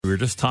were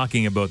just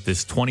talking about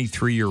this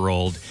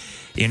 23-year-old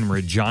in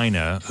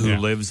Regina who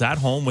lives at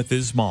home with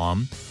his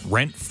mom,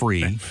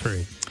 rent-free.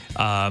 Rent-free.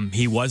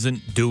 He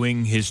wasn't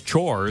doing his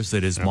chores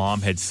that his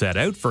mom had set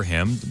out for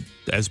him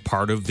as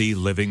part of the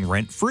living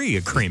rent-free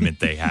agreement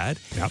they had.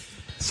 Yep.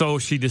 So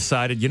she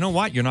decided, you know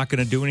what? You're not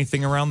going to do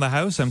anything around the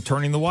house. I'm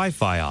turning the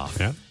Wi-Fi off.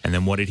 Yep. And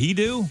then what did he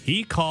do?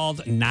 He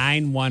called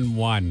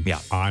 911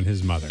 on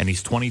his mother. And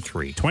he's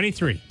 23.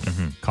 23.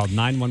 Called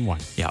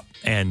 911. Yeah.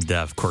 And,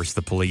 of course,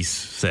 the police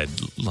said,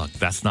 look,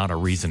 that's not a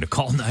reason to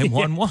call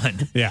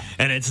 911. Yeah.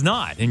 And it's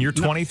not. And you're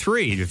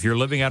 23. If you're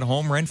living at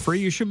home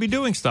rent-free, you should be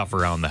doing stuff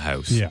around the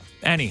house. Yeah.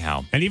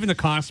 Anyhow. And even the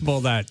constable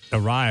that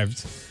arrived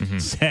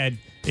said,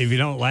 if you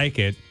don't like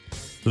it,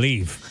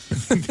 leave.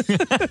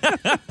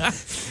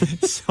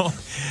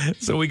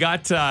 So we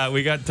got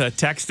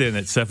text in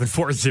at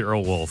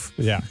 740-WOLF.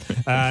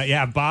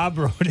 Yeah. Bob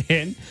wrote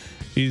in.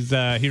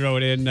 He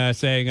wrote in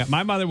saying,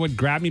 my mother would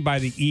grab me by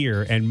the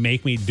ear and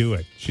make me do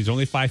it. She's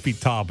only 5 feet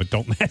tall, but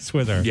don't mess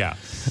with her. Yeah.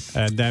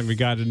 And then we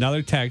got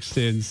another text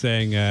in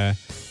saying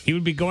he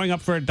would be going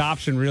up for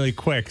adoption really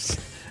quick.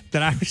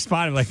 Then I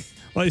responded like,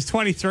 well, he's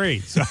 23,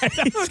 so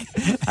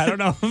I don't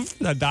know if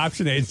the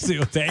adoption agency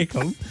will take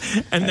him.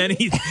 And then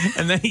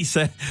he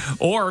said,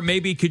 or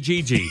maybe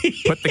Kijiji.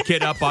 Put the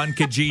kid up on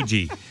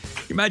Kijiji.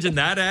 Imagine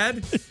that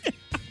ad.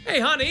 Hey,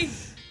 honey,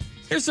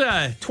 there's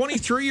a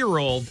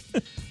 23-year-old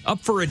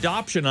up for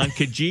adoption on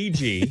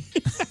Kijiji.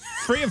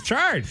 Free of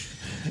charge.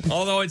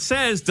 Although it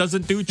says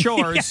doesn't do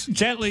chores.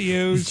 Gently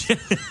used.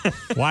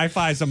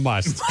 Wi-Fi's a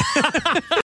must.